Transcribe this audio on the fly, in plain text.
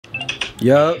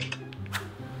Yup.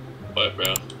 What,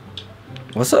 bro?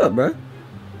 What's up, bro?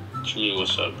 What you mean,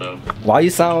 what's up, bro? Why you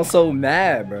sound so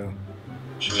mad, bro?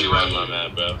 What you mean, why am I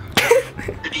mad, bro?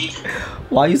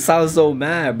 Why you sound so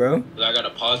mad, bro? I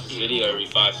gotta pause this video every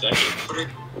 5 seconds.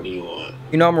 What do you want?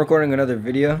 You know I'm recording another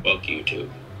video. Fuck you, too.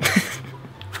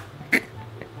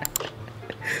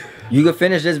 You can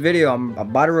finish this video. I'm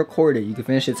about to record it. You can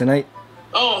finish it tonight.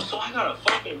 Oh, so I gotta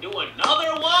fucking do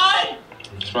another one?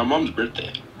 It's my mom's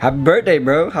birthday. Happy birthday,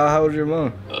 bro. How old's your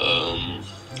mom? I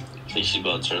think she's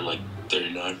about to turn like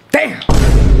 39. Damn!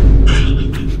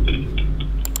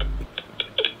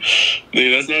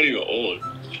 Dude, that's not even old.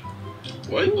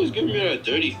 Why you always giving me that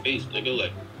dirty face, nigga?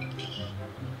 Like,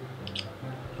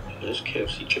 this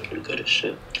KFC chicken good as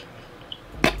shit.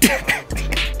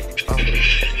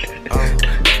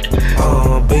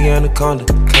 Big anaconda,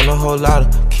 count a whole lot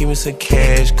of, keep me some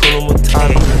cash, cool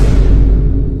matata.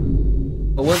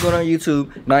 What's going on YouTube?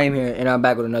 Naeem here, and I'm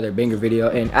back with another banger video.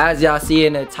 And as y'all see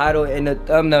in the title and the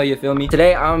thumbnail, you feel me?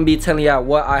 Today I'm gonna be telling y'all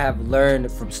what I have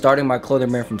learned from starting my clothing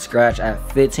brand from scratch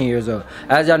at 15 years old.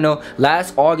 As y'all know,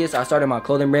 last August I started my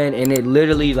clothing brand and it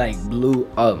literally like blew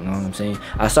up, you know what I'm saying?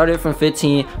 I started from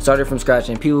 15, started from scratch,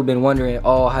 and people have been wondering,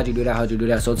 oh, how'd you do that, how'd you do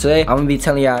that? So today I'm gonna be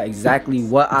telling y'all exactly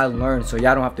what I learned so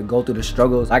y'all don't have to go through the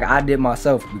struggles like I did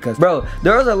myself. Because bro,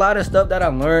 there was a lot of stuff that I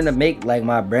learned to make like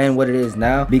my brand what it is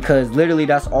now, because literally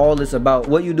that's all it's about.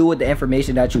 What you do with the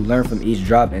information that you learn from each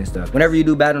drop and stuff. Whenever you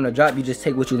do bad on a drop, you just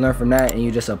take what you learn from that and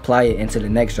you just apply it into the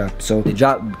next drop, so the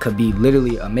drop could be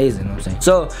literally amazing, you know what I'm saying?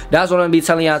 So that's what I'm gonna be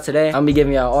telling y'all today. I'm gonna be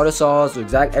giving y'all all the sauce,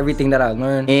 exact everything that I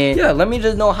learned. And yeah, let me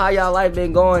just know how y'all life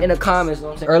been going in the comments, you know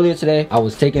what I'm saying? Earlier today I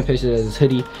was taking pictures of this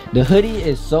hoodie. The hoodie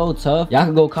is so tough. Y'all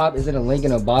can go cop, it's in a link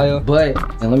in the bio. But,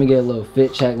 and let me get a little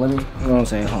fit check. Let me, you know what I'm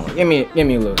saying? Hold on, give me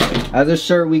a little thing. As a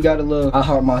shirt, we got a little I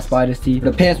Heart My Spiders tee.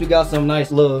 The pants, we got some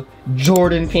nice little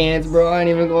Jordan pants, bro. I ain't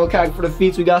even gonna count for the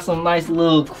feet. We got some nice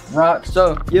little Crocs.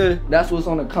 So yeah, that's what's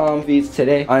on the comfies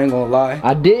today. I ain't gonna lie,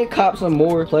 I did cop some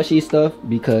more plushie stuff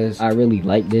because I really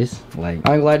like this. Like, I ain't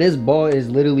gonna lie, this ball is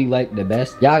literally like the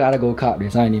best. Y'all gotta go cop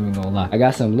this, I ain't even gonna lie. I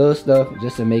got some little stuff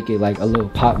just to make it like a little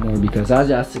pop more, because as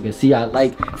y'all can see, I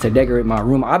like to decorate my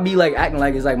room. I be like acting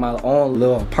like it's like my own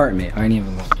little apartment. I ain't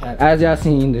even gonna cap. As y'all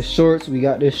seen the shorts, we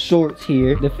got this shorts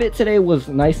here. The fit today was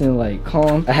nice and like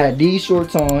calm. I had these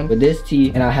shorts on with this tee,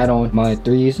 and I had on my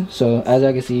threes, so as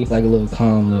I can see, like a little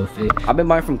calm little fit. I've been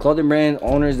buying from clothing brand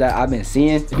owners that I've been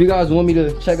seeing. If you guys want me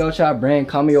to check out y'all brand,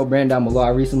 comment your brand down below. I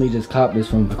recently just copped this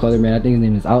from a clothing brand. I think his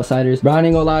name is Outsiders. But I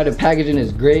ain't gonna lie, the packaging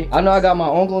is great. I know I got my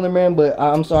own clothing brand, but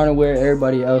I'm starting to wear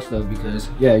everybody else stuff because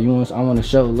yeah, I want to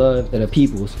show love to the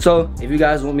peoples. So if you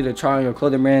guys want me to try on your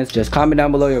clothing brands, just comment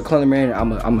down below your clothing brand.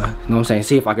 I'm you know what I'm saying,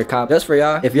 see if I could cop. Just for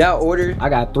y'all, if y'all order, I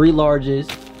got 3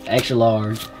 larges, extra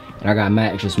large, and I got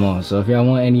max extra small. So if y'all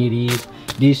want any of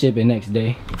these shipping next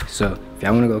day. So if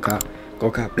y'all want to go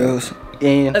cop those.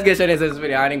 And let's get straight into this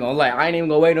video. I ain't gonna lie, I ain't even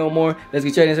gonna wait no more. Let's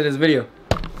get straight into this video.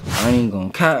 I ain't gonna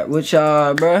cap with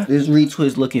y'all, bruh. This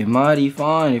retwist looking mighty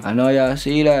fine. I know y'all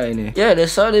see that. And yeah, the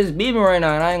sun is beaming right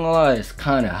now, and I ain't gonna lie, it's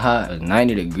kind of hot. It's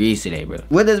 90 degrees today, bro.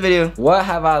 With this video, what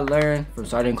have I learned from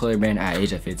starting clothing brand at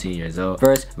age of 15 years old?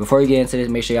 First, before you get into this,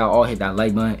 make sure y'all all hit that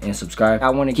like button and subscribe. I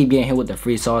want to keep getting hit with the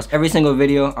free sauce. Every single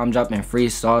video, I'm dropping free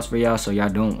sauce for y'all, so y'all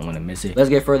don't want to miss it. Let's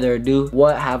get further ado.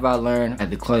 What have I learned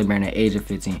at the clothing brand at age of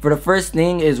 15? For the first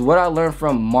thing is what I learned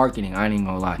from marketing. I ain't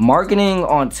gonna lie. Marketing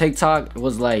on TikTok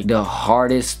was like the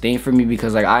hardest thing for me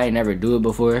because like I ain't never do it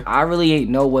before. I really ain't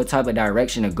know what type of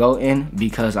direction to go in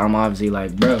because I'm obviously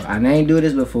like, bro, I ain't do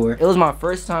this before. It was my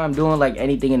first time doing like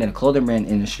anything in the clothing brand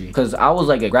industry because I was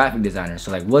like a graphic designer,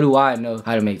 so like what do I know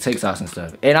how to make TikToks and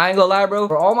stuff? And I ain't gonna lie, bro,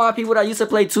 for all my people that used to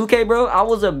play 2K, bro, I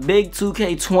was a big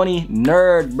 2K20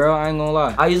 nerd, bro. I ain't gonna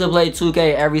lie, I used to play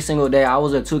 2K every single day. I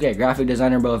was a 2K graphic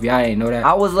designer, bro. If y'all ain't know that,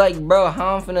 I was like, bro,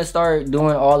 how I'm finna start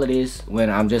doing all of this when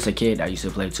I'm just a kid that used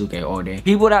to play 2K all day?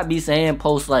 People that be saying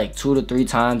post like 2 to 3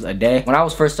 times a day. When I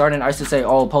was first starting, I used to say,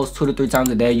 oh, post 2 to 3 times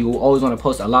a day. You always want to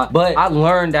post a lot. But I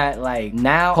learned that like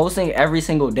now posting every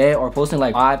single day or posting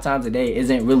like 5 times a day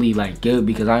isn't really like good,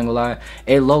 because I ain't gonna lie,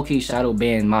 it low-key shadow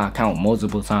banned my account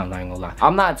multiple times. I ain't gonna lie,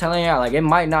 I'm not telling y'all, like it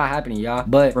might not happen to y'all,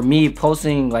 but for me,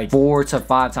 posting like 4 to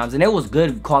 5 times, and it was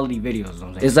good quality videos, you know what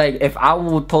I'm saying? It's like if I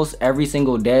would post every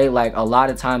single day, like a lot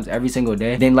of times every single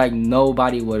day, then like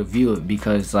nobody would view it,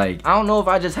 because like I don't know if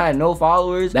I just had no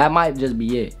followers followers, that might just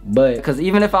be it. But because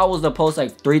even if I was to post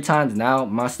like 3 times now,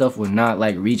 my stuff would not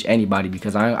like reach anybody,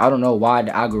 because I don't know why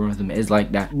the algorithm is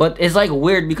like that. But it's like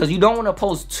weird because you don't want to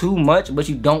post too much, but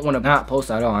you don't want to not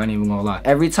post at all. I ain't even gonna lie.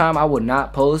 Every time I would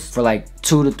not post for like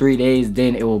 2 to 3 days,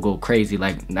 then it will go crazy.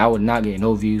 Like I would not get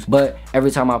no views. But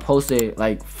every time I posted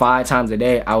like 5 times a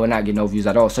day, I would not get no views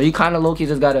at all. So you kind of low-key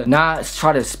just gotta not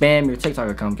try to spam your TikTok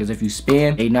account, because if you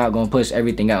spam, they not gonna push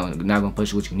everything out. They're not gonna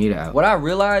push what you need out. What I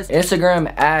realized,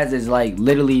 Instagram ads is like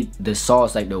literally the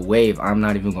sauce, like the wave. I'm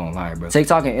not even gonna lie, bro.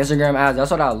 TikTok and Instagram ads,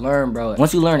 that's what I learned, bro.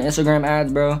 Once you learn Instagram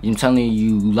ads, bro, I'm telling you,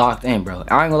 you locked in, bro. I ain't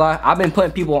gonna lie, I've been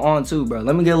putting people on too, bro.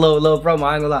 Let me get a little promo.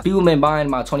 I ain't gonna lie. People been buying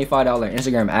my $25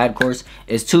 Instagram ad course.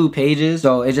 It's 2 pages,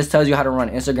 so it just tells you how to run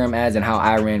Instagram ads and how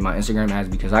I ran my Instagram ads,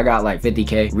 because I got like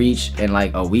 50K reach in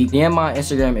like a week. DM my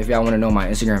Instagram if y'all want to know my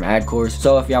Instagram ad course.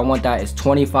 So if y'all want that, it's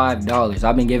 $25.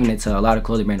 I've been giving it to a lot of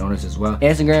clothing brand owners as well.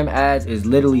 Instagram ads is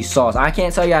literally sauce. I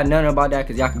can't tell y'all nothing about that,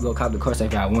 because y'all can go cop the course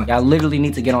if y'all want. Y'all literally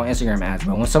need to get on Instagram ads,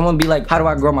 bro. When someone be like, how do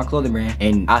I grow my clothing brand,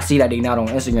 and I see that they not on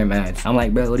Instagram ads, I'm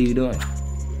like, bro, what are you doing?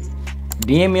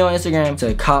 DM me on Instagram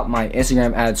to cop my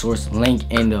Instagram ad source, link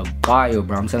in the bio,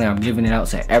 bro. I'm telling you, I'm giving it out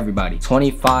to everybody.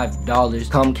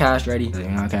 $25. Come cash ready. You're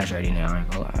not cash ready now, I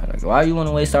ain't gonna lie. Like, why you want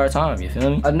to waste our time? You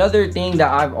feel me? Another thing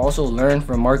that I've also learned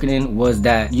from marketing was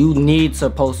that you need to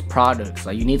post products.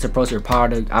 Like, you need to post your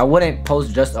product. I wouldn't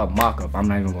post just a mock-up. I'm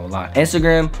not even gonna lie.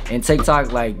 Instagram and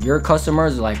TikTok, like, your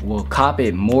customers like will cop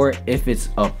it more if it's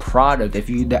a product.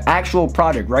 If you the actual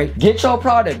product, right? Get your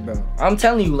product, bro. I'm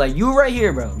telling you, like, you right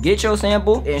here, bro. Get your sample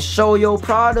and show your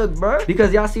product, bro,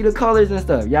 because y'all see the colors and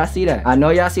stuff. Y'all see that. I know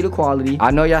y'all see the quality.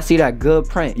 I know y'all see that good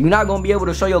print. You're not gonna be able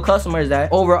to show your customers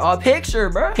that over a picture,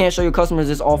 bro. Can't show your customers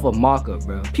this off of mock-up,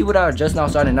 bro. People that are just now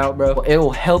starting out, bro, it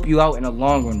will help you out in the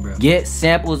long run, bro. Get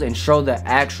samples and show the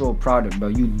actual product, bro.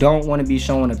 You don't want to be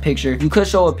showing a picture. You could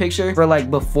show a picture for like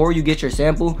before you get your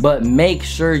sample, but make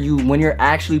sure you, when you're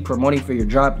actually promoting for your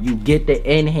drop, you get the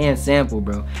in-hand sample,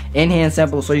 bro. In-hand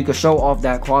sample, so you can show off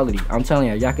that quality. I'm telling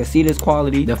you, y'all can see this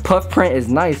quality. The puff print is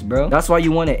nice, bro. That's why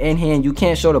you want it in hand. You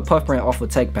can't show the puff print off a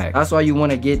tech pack. That's why you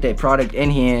want to get that product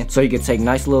in hand, so you can take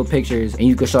nice little pictures and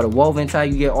you can show the woven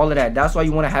tag. You get all of that. That's why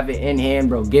you want to have it in hand,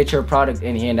 bro. Get your product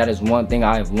in hand. That is one thing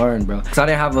I've learned, bro, because I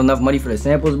didn't have enough money for the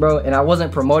samples, bro, and I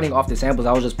wasn't promoting off the samples.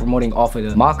 I was just promoting off of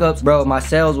the mock-ups, bro. My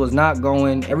sales was not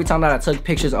going. Every time that I took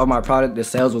pictures of my product, the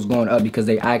sales was going up because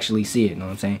they actually see it. You know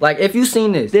what I'm saying? Like, if you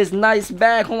seen this nice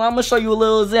bag, hold on, I'm gonna show you a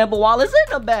little example while it's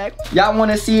in the bag. Y'all want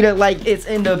to see that like it's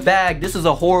in the bag. This is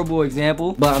a horrible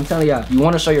example, but I'm telling y'all, you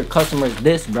want to show your customers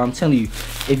this, bro. I'm telling you,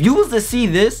 if you was to see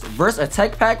this versus a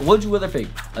tech pack, what'd you rather pick?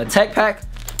 A tech pack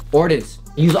or this?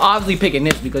 You're obviously picking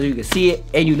this because you can see it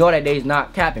and you know that they's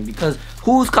not capping, because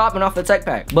who's copping off the tech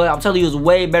pack? But I'm telling you, it's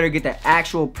way better get the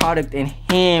actual product in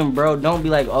hand, bro. Don't be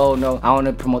like, oh no, I want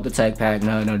to promote the tech pack.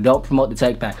 No, don't promote the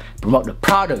tech pack. Promote the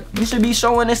product. You should be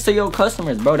showing this to your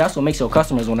customers, bro. That's what makes your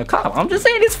customers want to cop. I'm just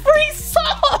saying, it's free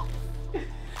stuff.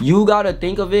 You gotta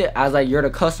think of it as like you're the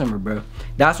customer, bro.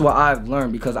 That's what I've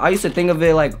learned, because I used to think of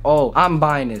it like, oh, I'm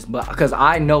buying this, but because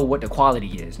I know what the quality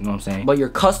is, you know what I'm saying? But your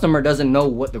customer doesn't know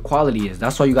what the quality is.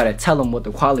 That's why you gotta tell them what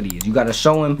the quality is. You gotta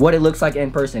show them what it looks like in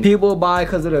person. People buy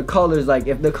because of the colors. Like,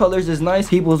 if the colors is nice,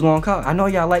 people's gonna cop. I know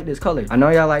y'all like this color. I know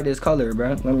y'all like this color,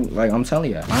 bro. Like, I'm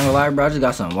telling y'all. I ain't gonna lie, bro. I just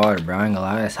got some water, bro. I ain't gonna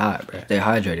lie, it's hot, bro. Stay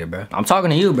hydrated, bro. I'm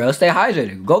talking to you, bro. Stay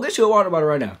hydrated. Go get you a water bottle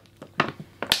right now.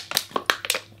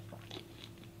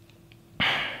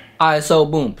 Alright, so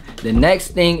boom. The next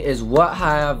thing is what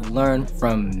I have learned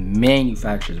from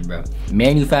manufacturers, bro.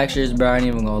 Manufacturers, bro, I ain't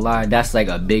even gonna lie, that's like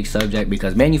a big subject,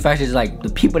 because manufacturers is like the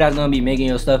people that's gonna be making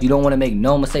your stuff. You don't wanna make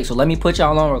no mistakes. So let me put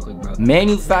y'all on real quick, bro.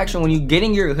 Manufacturing, when you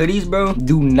getting your hoodies, bro,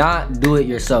 do not do it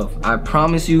yourself. I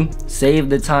promise you, save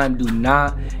the time. Do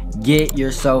not get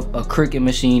yourself a Cricut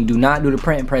machine. Do not do the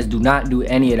print and press. Do not do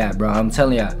any of that, bro. I'm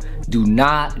telling y'all. Do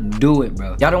not do it,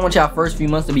 bro. Y'all don't want y'all first few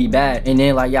months to be bad and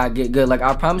then like y'all get good. Like,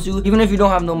 I promise you, even if you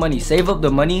don't have no money, save up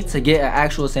the money to get an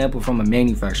actual sample from a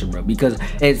manufacturer, bro, because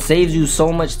it saves you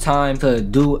so much time to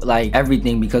do like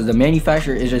everything, because the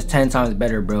manufacturer is just 10 times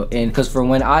better, bro. And because for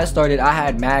when I started, I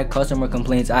had mad customer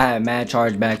complaints. I had mad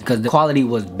chargebacks because the quality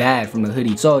was bad from the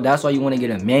hoodie. So that's why you want to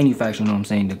get a manufacturer, you know what I'm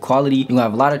saying? The quality, you're gonna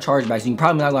have a lot of chargebacks. You're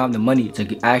probably not gonna have the money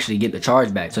to actually get the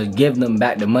chargeback, so give them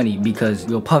back the money, because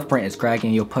your puff print is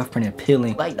cracking, your puff print different and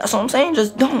appealing. Like, that's what I'm saying,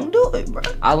 just don't do it, bro.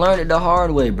 I learned it the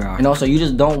hard way, bro. And also, you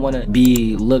just don't want to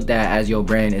be looked at as your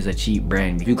brand is a cheap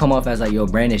brand. If you come off as like your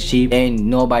brand is cheap, ain't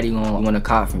nobody gonna want to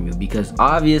cop from you, because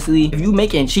obviously if you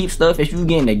making cheap stuff, if you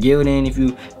getting the gilding, if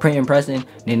you print and pressing,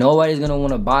 then nobody's gonna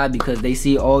want to buy, because they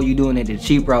see, oh, you doing it the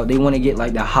cheap route. They want to get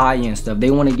like the high-end stuff.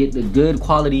 They want to get the good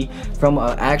quality from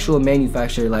an actual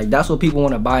manufacturer. Like, that's what people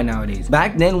want to buy nowadays.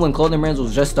 Back then, when clothing brands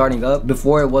was just starting up,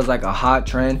 before it was like a hot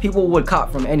trend, people would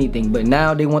cop from anything. But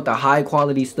now they want the high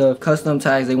quality stuff, custom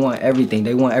tags, they want everything.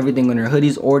 They want everything on their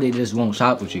hoodies, or they just won't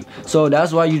shop with you. So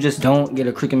that's why you just don't get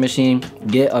a Cricut machine,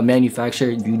 get a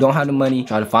manufacturer. If you don't have the money,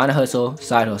 try to find a hustle,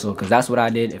 side hustle, because that's what I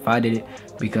did if I did it.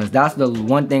 Because that's the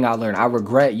one thing I learned. I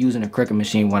regret using a Cricut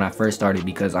machine when I first started,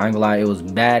 because I ain't gonna lie, it was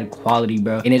bad quality,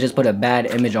 bro. And it just put a bad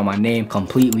image on my name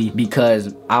completely,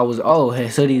 because I was, oh,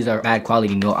 his hoodies are bad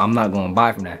quality. No, I'm not gonna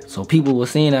buy from that. So people were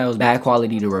seeing that it was bad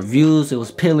quality. The reviews, it was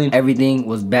peeling. Everything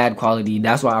was bad quality.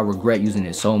 That's why I regret using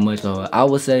it so much. So I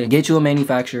would say get you a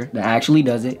manufacturer that actually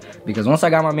does it, because once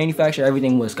I got my manufacturer,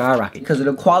 everything was skyrocket because of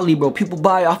the quality, bro. People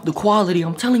buy off the quality.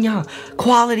 I'm telling y'all,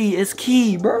 quality is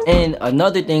key, bro. And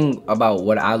another thing about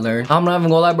what I learned, I'm not even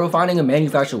gonna lie, bro, finding a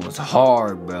manufacturer was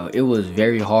hard, bro. It was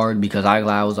very hard, because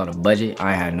I was on a budget.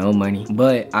 I had no money,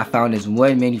 but I found this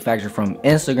one manufacturer from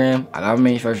Instagram. I got a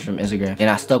manufacturer from Instagram, and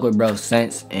I stuck with bro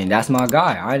since, and that's my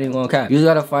guy. I ain't even gonna cap. You just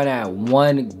gotta find that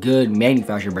one good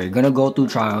manufacturer, bro. You're gonna go through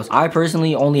trials. I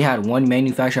personally only had one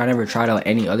manufacturer. I never tried out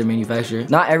any other manufacturer.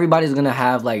 Not everybody's gonna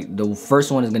have like the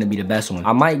first one is gonna be the best one.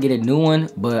 I might get a new one,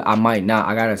 but I might not.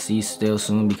 I gotta see still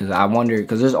soon, because I wonder,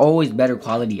 because there's always better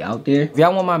quality out there. If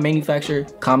y'all want my manufacturer,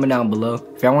 comment down below.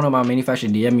 If y'all want my manufacturer,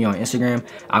 DM me on Instagram.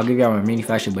 I'll give y'all my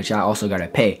manufacturer, but y'all also gotta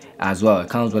pay as well. It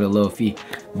comes with a little fee,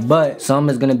 but some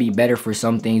is gonna be better for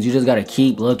some things. You just gotta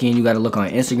keep looking. You gotta look on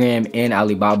Instagram and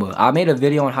Alibaba. I made a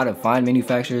video on how to find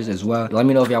manufacturers as well. Let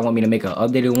me know if y'all want me to make an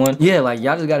updated one. Yeah, like,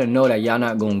 y'all just gotta know that y'all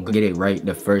not gonna get it right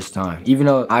the first time. Even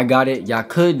though I got it, y'all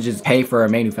could just pay for a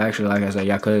manufacturer. Like I said,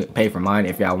 y'all could pay for mine.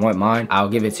 If y'all want mine, I'll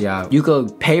give it to y'all. You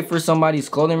could pay for somebody's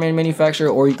clothing brand manufacturer,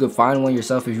 or you could find one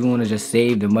yourself if you want to just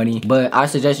save the money. But I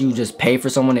suggest you just pay for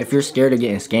someone. If you're scared of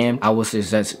getting scammed, I would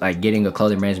suggest like getting a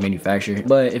clothing brand's manufacturer.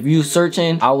 But if you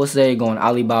searching, I would say go on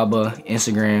Alibaba,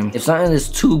 Instagram. If something is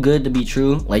too good to be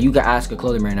true, like, you can ask a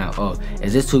clothing brand out, oh,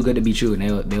 is this too good to be true?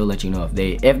 And they'll let you know.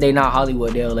 If they not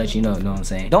Hollywood, they'll let you know. Know what I'm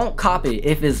saying? Don't cop it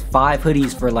if it's 5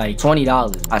 hoodies for like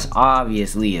 $20. That's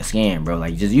obviously a scam, bro.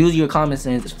 Like, just use your common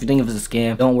sense. If you think it's a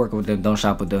scam, don't work with them, don't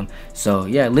shop with them. So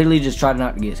yeah, literally just try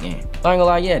not to get scammed. I ain't gonna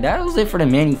lie, yeah, that was it for the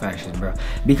manufacturers, bro.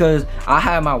 Because I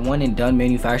had my one and done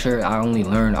manufacturer. I only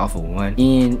learned off of one.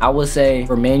 And I would say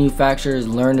for manufacturers,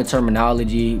 learn the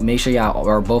terminology. Make sure y'all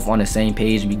are both on the same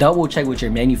page. Double check with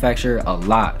your manufacturer a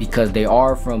lot, because they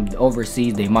are from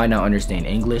overseas. They might not understand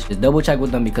English. Just double check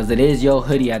with them, because it is your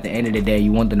hoodie at the end of the day.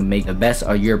 You want them to make the best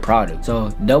of your product. So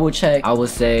double check. I would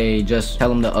say just tell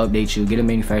them to update you. Get a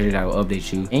manufacturer that will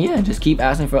update you. And yeah, just keep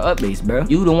asking for updates, bro.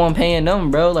 You the one paying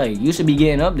them, bro. Like, you should be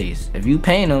getting updates. If you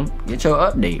paying them, get your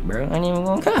update, bro. I ain't even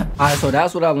gonna cap. Alright, so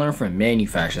that's what I learned from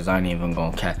manufacturers. I ain't even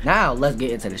gonna cap. Now let's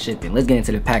get into the shipping. Let's get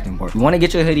into the packing part. You want to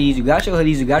get your hoodies, you got your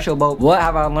hoodies, you got your boat. What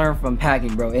have I learned from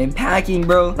packing, bro? In packing,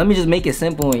 bro, let me just make it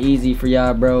simple and easy for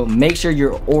y'all, bro. Make sure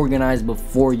you're organized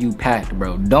before you pack,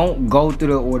 bro. Don't go through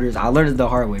the orders. I learned it the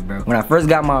hard way, bro. When I first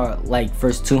got my like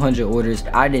first 200 orders,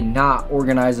 I did not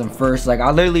organize them first. Like,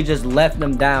 I literally just left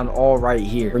them down all right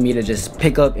here for me to just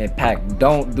pick up and pack.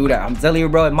 Don't do that. I'm telling you,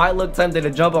 bro, it might look tempting to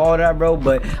jump and all that, bro,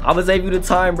 but I'm gonna save you the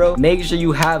time, bro. Make sure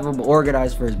you have them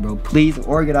organized first, bro. Please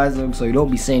organize them so you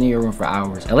don't be sitting in your room for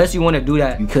hours. Unless you want to do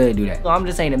that, you could do that. So I'm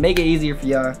just saying, to make it easier for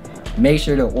y'all, make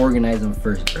sure to organize them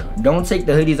first, bro. Don't take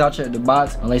the hoodies out of the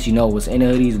box unless you know what's in the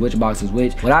hoodies, which box is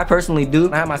which. What I personally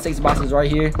do, I have my 6 boxes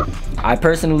right here.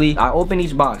 I open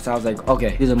each box. I was like,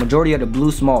 okay, there's a majority of the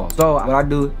blue small. So what I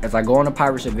do is I go on a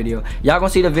pirate ship video. Y'all gonna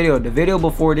see the video. The video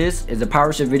before this is a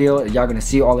pirate ship video. Y'all gonna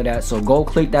see all of that. So go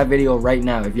click that video right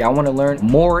now if y'all want to learn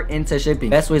more into shipping.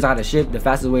 Best ways how to ship, the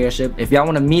fastest way to ship. If y'all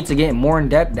want to me to get more in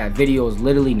depth, that video is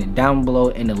literally down below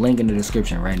in the link in the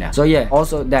description right now. So yeah,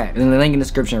 also that in the link in the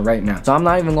description right now. So I'm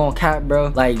not even gonna cap, bro.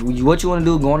 Like, what you want to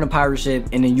do, go on the pirate ship,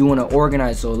 and then you want to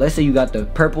organize. So let's say you got the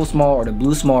purple small or the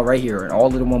blue small right here, and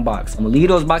all in one box. I'm gonna leave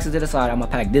those boxes to the side. I'm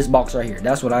gonna pack this box right here.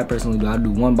 That's what I personally do. I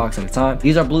do one box at a time.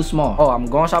 These are blue small. Oh, I'm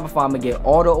going Shopify. I'm gonna get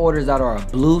all the orders that are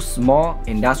blue small,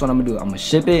 and that's what I'm gonna do. I'm gonna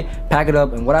ship it, pack it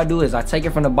up, and what I do is I take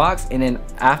it from the box, and then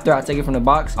after I take it from the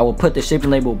box, I will put the shipping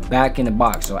label back in the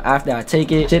box. So after I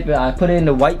take it, ship it, I put it in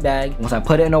the white bag. Once I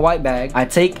put it in the white bag, I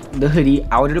take the hoodie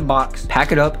out of the box,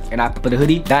 pack it up, and I put the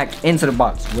hoodie back into the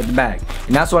box with the bag.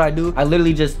 And that's what I do. I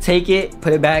literally just take it,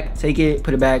 put it back, take it,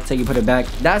 put it back, take it, put it back.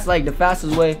 That's like the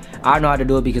fastest way I know how to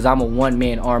do it, because I'm a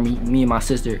one-man army. Me and my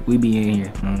sister, we be in here, you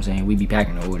know what I'm saying? We be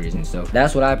packing the orders and stuff.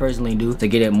 That's what I personally do to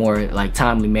get it more like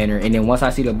timely manner. And then once I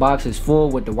see the box is full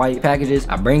with the white packages,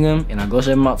 I bring them and I go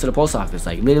ship them out to the post office.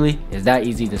 Like literally, it's that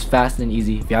easy, just fast and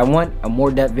easy. If y'all want a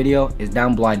more depth video, it's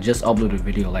down below. I just uploaded a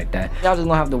video like that. Y'all just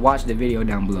gonna have to watch the video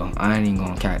down below. I ain't even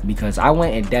gonna cap, because I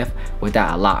went in depth with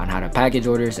that a lot on how to package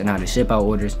orders and how to ship out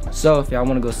orders. So if y'all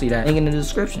want to go see that, link in the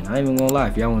description. I ain't even gonna lie,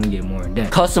 if y'all want to get more in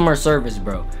depth. Customer service,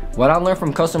 bro. What I learned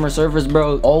from customer service,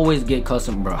 bro, always get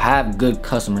have good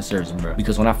customer service, bro.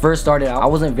 Because when I first started, I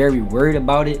wasn't very worried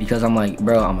about it, because I'm like,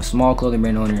 bro, I'm a small clothing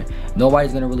brand owner.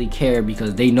 Nobody's gonna really care,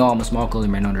 because they know I'm a small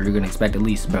clothing brand owner. They're gonna expect at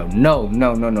least, bro. No,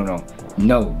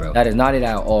 bro. That is not it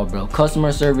at all, bro.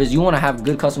 Customer service, you want to have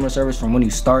good customer service from when you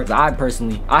start. I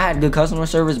had good customer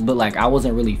service, but like I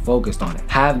wasn't really focused on it.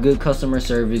 Have good customer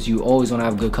service. You always want to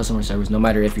have good customer service, no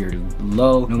matter if you're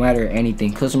low, no matter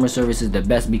anything. Customer service is the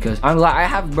best, because I'm like, I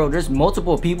have, bro, there's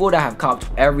multiple people that have copped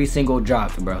every single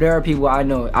drop, bro. There are people I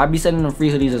know, I be sending them free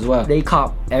hoodies as well. They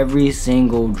cop every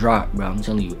single drop, bro. I'm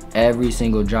telling you, every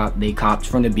single drop they copped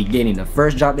from the beginning. The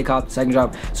first drop they copped, second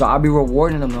drop. So I'll be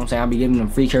rewarding them, you know what I'm saying? I'll be giving them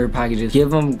free carrier packages.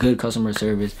 Give them good customer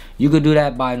service. You could do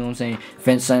that by, you know what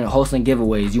I'm saying, hosting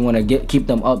giveaways. You want to keep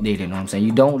them updated, you know what I'm saying?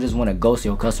 You don't just want to ghost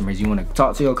your customers. You want to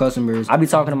talk to your customers. I be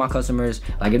talking to my customers.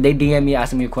 Like if they DM me,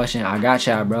 asking me a question, I got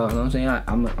y'all, bro. You know what I'm saying?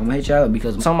 I'm gonna hit y'all up,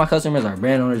 because some of my customers are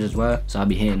brand owners as well. So I'll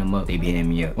be hitting them up. They be hitting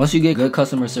me up. Once you get good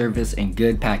customer service and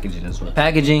good packaging as well.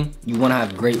 Packaging, you want to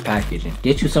have great packaging.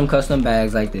 Get you some custom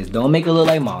bags like this. Don't make it look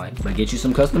like mine, but get you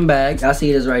some custom bags. Y'all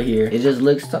see this right here. It just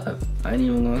looks tough. I ain't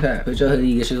even gonna care. Put your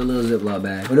hoodie, get you a little Ziploc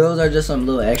bag. But those are just some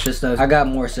little extra stuff. I got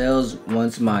more sales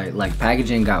once my like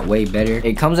packaging got way better.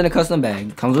 It comes in a custom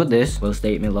bag. Comes with this little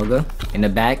statement logo. In the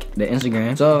back, the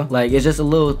Instagram. So like it's just a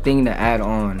little thing to add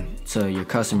on to your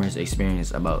customer's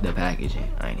experience about the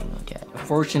packaging. I ain't even gonna cap.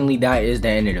 Unfortunately, that is the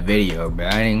end of the video, bro.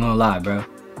 I ain't gonna lie, bro.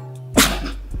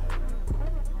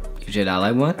 Shit, I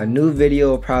like one. A new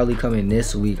video will probably coming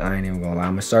this week. I ain't even gonna lie.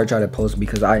 I'm gonna start trying to post,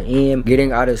 because I am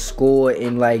getting out of school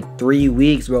in like 3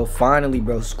 weeks, bro. Finally,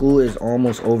 bro. School is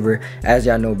almost over. As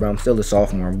y'all know, bro, I'm still a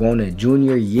sophomore. I'm going to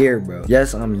junior year, bro.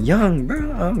 Yes, I'm young,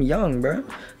 bro. I'm young, bro.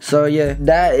 So yeah,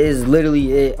 that is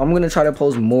literally it. I'm gonna try to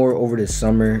post more over the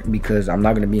summer, because I'm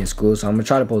not gonna be in school. So I'm gonna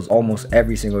try to post almost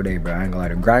every single day, bro. I ain't gonna lie.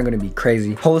 The grind gonna be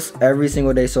crazy. Post every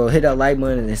single day. So hit that like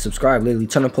button and subscribe. Literally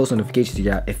turn on post notifications to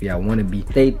y'all if y'all wanna be.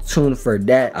 Stay tuned for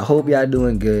that. I hope y'all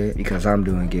doing good, because I'm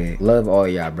doing good. Love all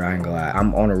y'all, bro. I ain't gonna lie.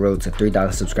 I'm on the road to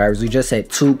 3,000 subscribers. We just hit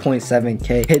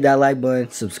 2.7K. Hit that like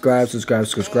button. Subscribe.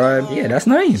 Yeah, that's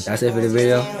nice. That's it for the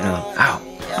video. And I'm out.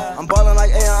 I'm ballin' like,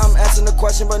 hey, I'm asking the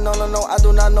question, but no, I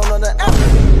do not know none of the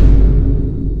answer.